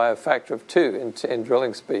down by a factor of 2 in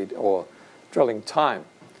drilling speed or drilling time.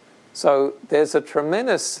 So there's a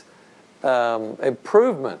tremendous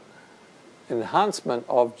improvement, enhancement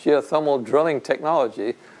of geothermal drilling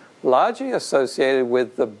technology, largely associated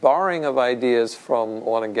with the borrowing of ideas from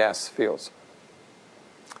oil and gas fields.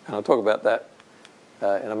 And I'll talk about that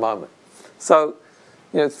in a moment. So,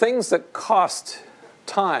 things that cost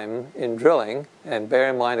time in drilling, and bear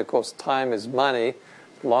in mind, of course, time is money.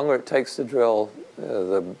 The longer it takes to drill,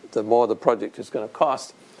 the more the project is going to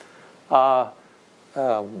cost.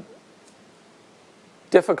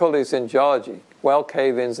 Difficulties in geology, well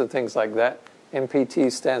cave-ins and things like that.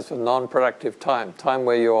 NPT stands for non-productive time, time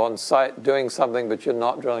where you're on site doing something but you're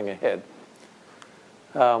not drilling ahead.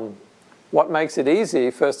 What makes it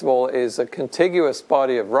easy, first of all, is a contiguous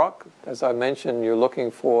body of rock. As I mentioned, you're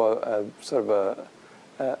looking for a sort of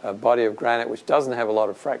a body of granite which doesn't have a lot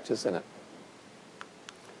of fractures in it.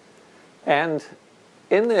 And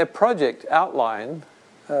in their project outline,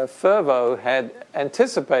 Fervo had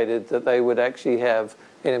anticipated that they would actually have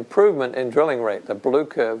in improvement in drilling rate, the blue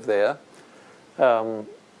curve there. The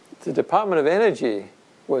Department of Energy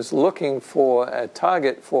was looking for a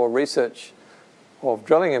target for research of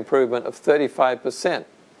drilling improvement of 35%.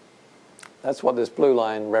 That's what this blue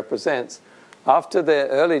line represents. After their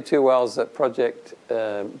early 2 wells at Project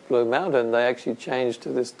Blue Mountain, they actually changed to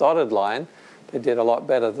this dotted line. They did a lot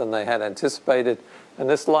better than they had anticipated. And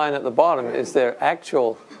this line at the bottom is their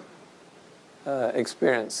actual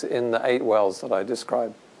experience in the 8 wells that I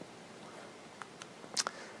described.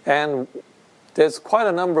 And there's quite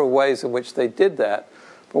a number of ways in which they did that.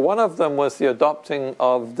 But one of them was the adopting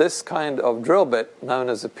of this kind of drill bit known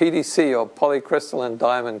as a PDC, or polycrystalline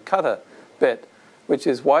diamond cutter bit, which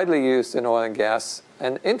is widely used in oil and gas,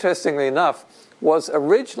 and interestingly enough, was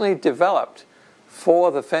originally developed for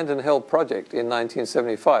the Fenton Hill project in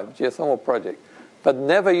 1975, geothermal project, but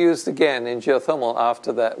never used again in geothermal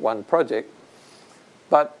after that one project.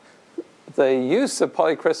 But the use of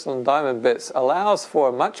polycrystalline diamond bits allows for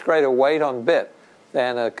a much greater weight on bit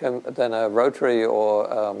than a rotary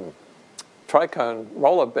or tricone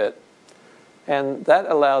roller bit, and that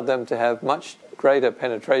allowed them to have much greater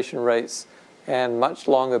penetration rates and much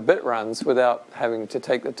longer bit runs without having to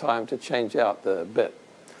take the time to change out the bit.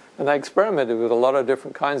 And they experimented with a lot of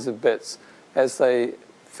different kinds of bits as they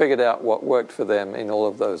figured out what worked for them in all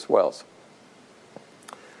of those wells.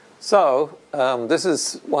 So this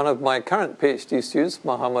is one of my current PhD students,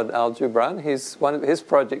 Mohammed Al-Jubran. One of his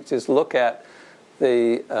projects is look at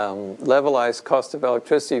the levelized cost of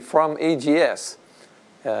electricity from EGS.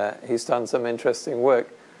 He's done some interesting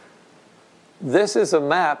work. This is a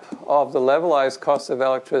map of the levelized cost of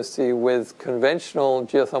electricity with conventional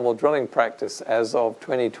geothermal drilling practice as of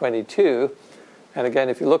 2022. And again,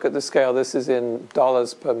 if you look at the scale, this is in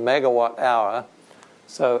dollars per megawatt hour.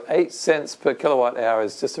 So 8 cents per kilowatt hour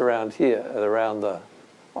is just around here, at around the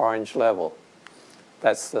orange level.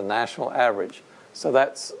 That's the national average. So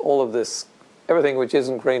that's all of this, everything which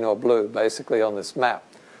isn't green or blue, basically on this map.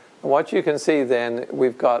 And what you can see then,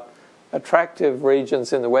 we've got attractive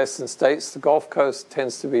regions in the western states. The Gulf Coast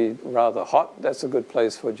tends to be rather hot. That's a good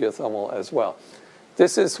place for geothermal as well.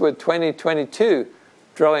 This is with 2022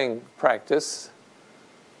 drilling practice.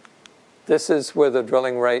 This is with the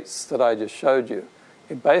drilling rates that I just showed you.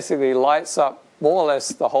 It basically lights up more or less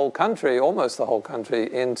the whole country, almost the whole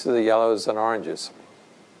country, into the yellows and oranges.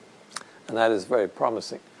 And that is very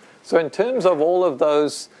promising. So in terms of all of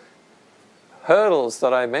those hurdles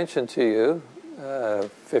that I mentioned to you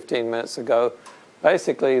 15 minutes ago,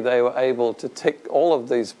 basically they were able to tick all of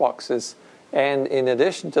these boxes, and in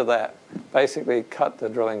addition to that, basically cut the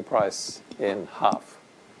drilling price in half.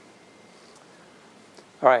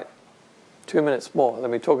 All right, 2 minutes more. Let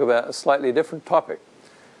me talk about a slightly different topic,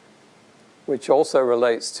 which also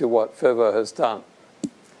relates to what Fervo has done.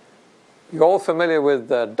 You're all familiar with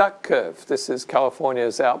the duck curve. This is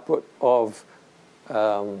California's output of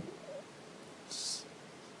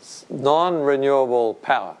non-renewable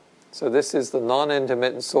power. So this is the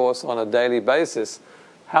non-intermittent source on a daily basis.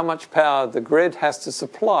 How much power the grid has to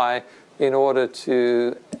supply in order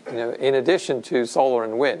to, in addition to solar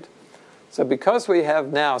and wind. So because we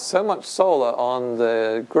have now so much solar on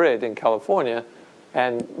the grid in California,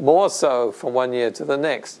 and more so from one year to the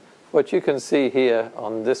next, what you can see here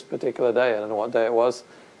on this particular day, I don't know what day it was,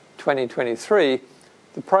 2023,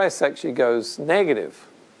 the price actually goes negative.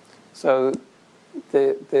 So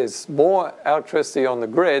there's more electricity on the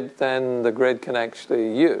grid than the grid can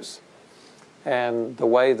actually use. And the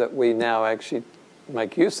way that we now actually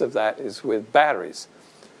make use of that is with batteries.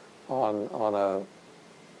 On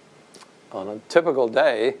a typical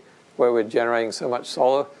day where we're generating so much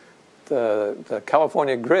solar, the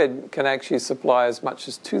California grid can actually supply as much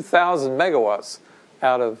as 2,000 megawatts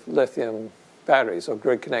out of lithium batteries or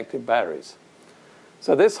grid-connected batteries.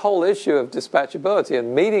 So this whole issue of dispatchability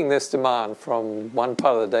and meeting this demand from one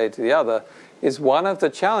part of the day to the other is one of the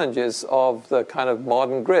challenges of the kind of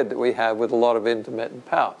modern grid that we have with a lot of intermittent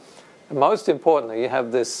power. And most importantly, you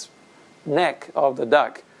have this neck of the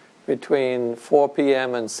duck between 4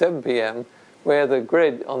 p.m. and 7 p.m. where the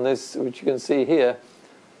grid on this, which you can see here,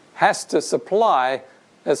 has to supply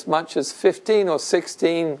as much as 15 or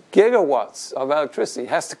 16 gigawatts of electricity. It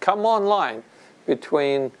has to come online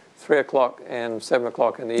between 3 o'clock and 7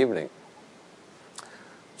 o'clock in the evening.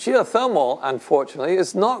 Geothermal, unfortunately,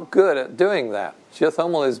 is not good at doing that.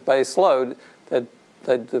 Geothermal is base load that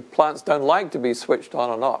the plants don't like to be switched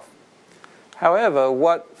on and off. However,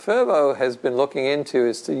 what Fervo has been looking into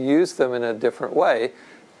is to use them in a different way,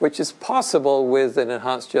 which is possible with an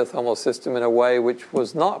enhanced geothermal system in a way which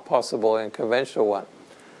was not possible in a conventional one.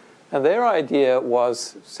 And their idea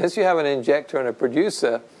was, since you have an injector and a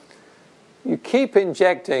producer, you keep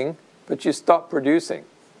injecting, but you stop producing.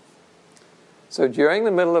 So during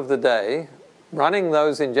the middle of the day, running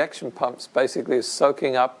those injection pumps basically is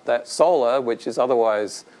soaking up that solar, which is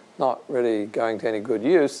otherwise not really going to any good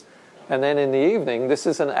use. And then in the evening, this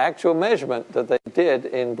is an actual measurement that they did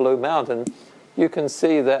in Blue Mountain. You can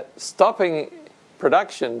see that stopping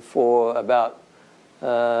production for about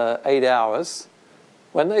 8 hours,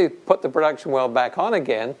 when they put the production well back on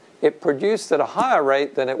again, it produced at a higher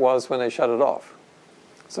rate than it was when they shut it off.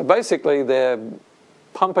 So basically, they're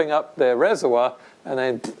pumping up their reservoir and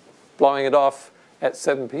then blowing it off at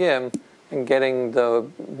 7 p.m. and getting the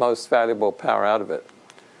most valuable power out of it.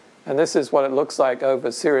 And this is what it looks like over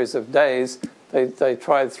a series of days. They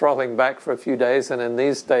tried throttling back for a few days, and in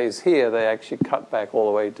these days here, they actually cut back all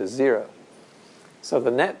the way to 0. So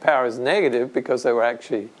the net power is negative because they were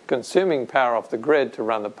actually consuming power off the grid to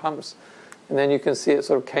run the pumps. And then you can see it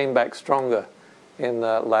sort of came back stronger in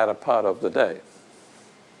the latter part of the day.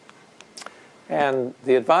 And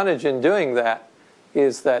the advantage in doing that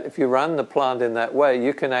is that if you run the plant in that way,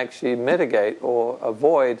 you can actually mitigate or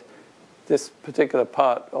avoid this particular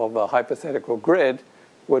part of a hypothetical grid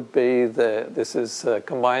would be this is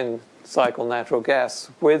combined cycle natural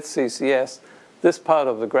gas with CCS. This part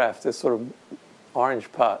of the graph, this sort of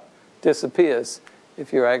orange part, disappears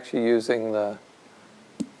if you're actually using the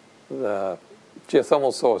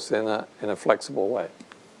geothermal source in a flexible way.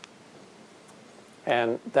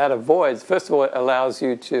 And that avoids, first of all, it allows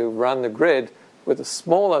you to run the grid with a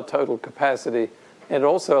smaller total capacity. It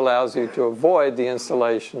also allows you to avoid the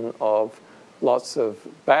installation of lots of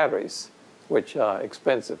batteries, which are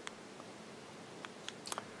expensive.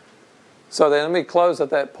 So then let me close at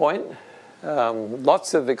that point.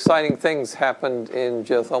 Lots of exciting things happened in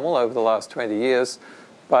geothermal over the last 20 years,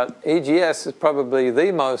 but EGS is probably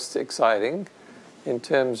the most exciting in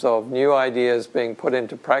terms of new ideas being put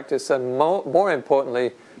into practice and more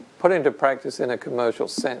importantly, put into practice in a commercial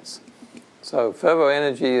sense. So Fervo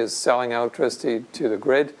Energy is selling electricity to the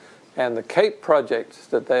grid, and the Cape project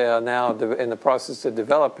that they are now in the process of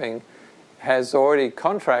developing has already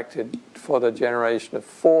contracted for the generation of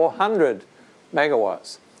 400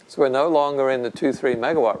 megawatts. So we're no longer in the 2-3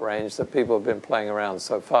 megawatt range that people have been playing around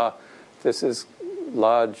so far. This is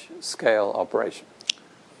large-scale operation.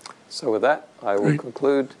 So with that, I will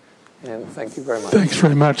conclude, and thank you very much. Thanks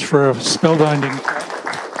very much for a spellbinding.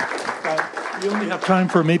 We only have time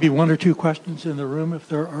for maybe 1 or 2 questions in the room, if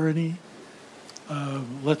there are any.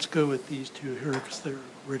 Let's go with these two here because they're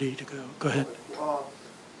ready to go. Go ahead.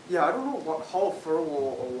 Yeah, I don't know how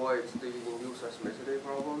Fervo avoids the induced seismicity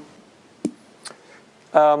problem.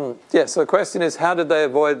 So the question is, how did they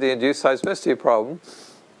avoid the induced seismicity problem?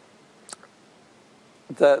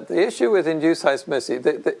 The issue with induced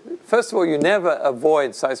seismicity, first of all, you never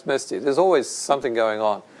avoid seismicity. There's always something going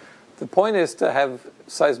on. The point is to have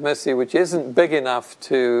seismicity which isn't big enough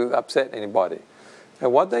to upset anybody.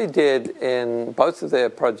 And what they did in both of their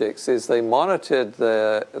projects is they monitored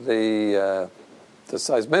the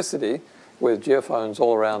seismicity with geophones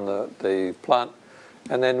all around the plant.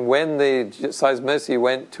 And then when the seismicity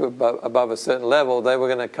went to above a certain level, they were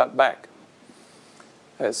going to cut back.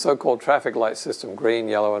 A so-called traffic light system, green,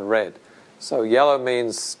 yellow, and red. So yellow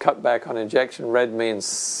means cut back on injection, red means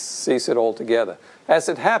cease it altogether. As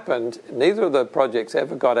it happened, neither of the projects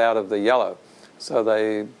ever got out of the yellow. So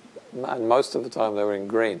and most of the time they were in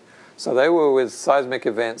green. So they were with seismic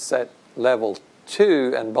events at level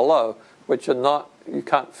 2 and below, which are not, you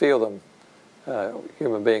can't feel them.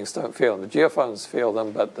 Human beings don't feel them. The geophones feel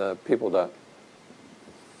them, but the people don't.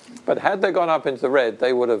 But had they gone up into the red,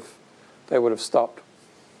 they would have stopped.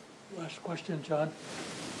 Last question, John.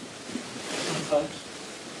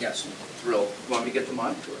 Yes, thrilled. You want me to get the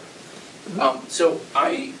mic? So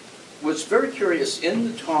I was very curious. In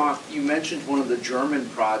the talk, you mentioned one of the German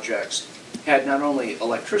projects had not only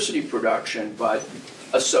electricity production, but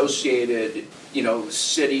associated,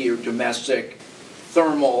 city or domestic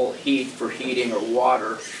thermal heat for heating or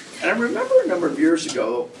water. And I remember a number of years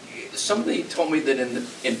ago, somebody told me that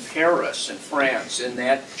in Paris, in France, in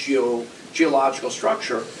that geological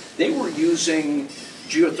structure, they were using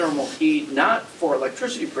geothermal heat not for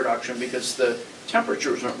electricity production because the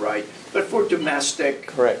temperatures weren't right, but for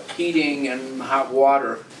domestic heating and hot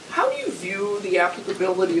water. How do you view the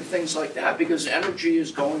applicability of things like that? Because energy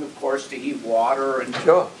is going, of course, to heat water and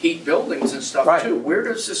heat buildings and stuff too. Where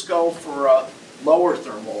does this go for lower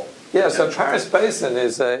thermal? Yeah, so Paris Basin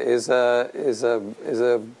is a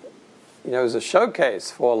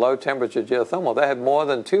showcase for low temperature geothermal. They had more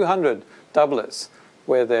than 200 doublets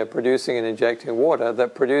where they're producing and injecting water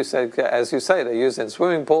that produce, as you say, they're used in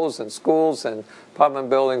swimming pools and schools and apartment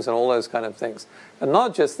buildings and all those kind of things. And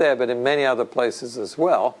not just there, but in many other places as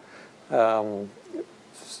well.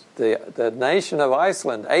 The nation of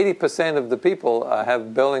Iceland, 80% of the people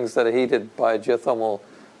have buildings that are heated by geothermal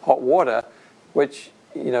hot water, which,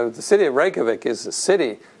 the city of Reykjavik is a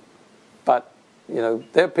city, but,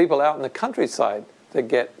 there are people out in the countryside that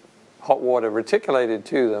get hot water reticulated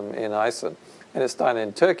to them in Iceland. And it's done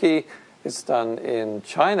in Turkey, it's done in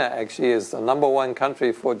China, actually, is the #1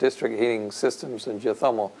 country for district heating systems and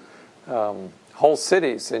geothermal. Whole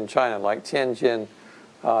cities in China, like Tianjin,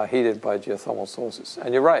 are heated by geothermal sources.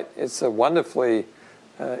 And you're right, it's a wonderfully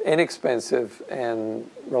inexpensive and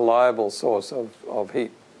reliable source of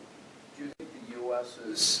heat. Do you think the U.S.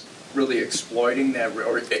 is really exploiting that,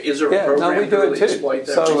 or is there a Yeah, program no, we to do really it too. exploit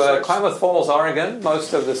that So resource? Klamath Falls, Oregon,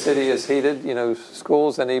 most of the city is heated.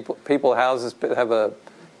 Schools and people houses have a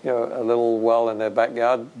little well in their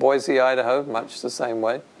backyard. Boise, Idaho, much the same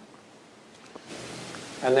way.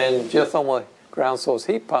 And then geothermal ground source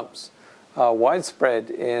heat pumps are widespread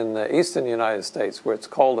in the eastern United States, where it's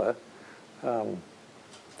colder,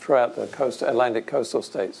 throughout the Atlantic coastal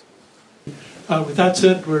states. With that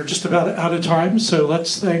said, we're just about out of time, so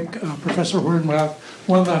let's thank Professor Horn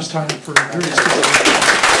one last time for a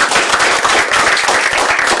very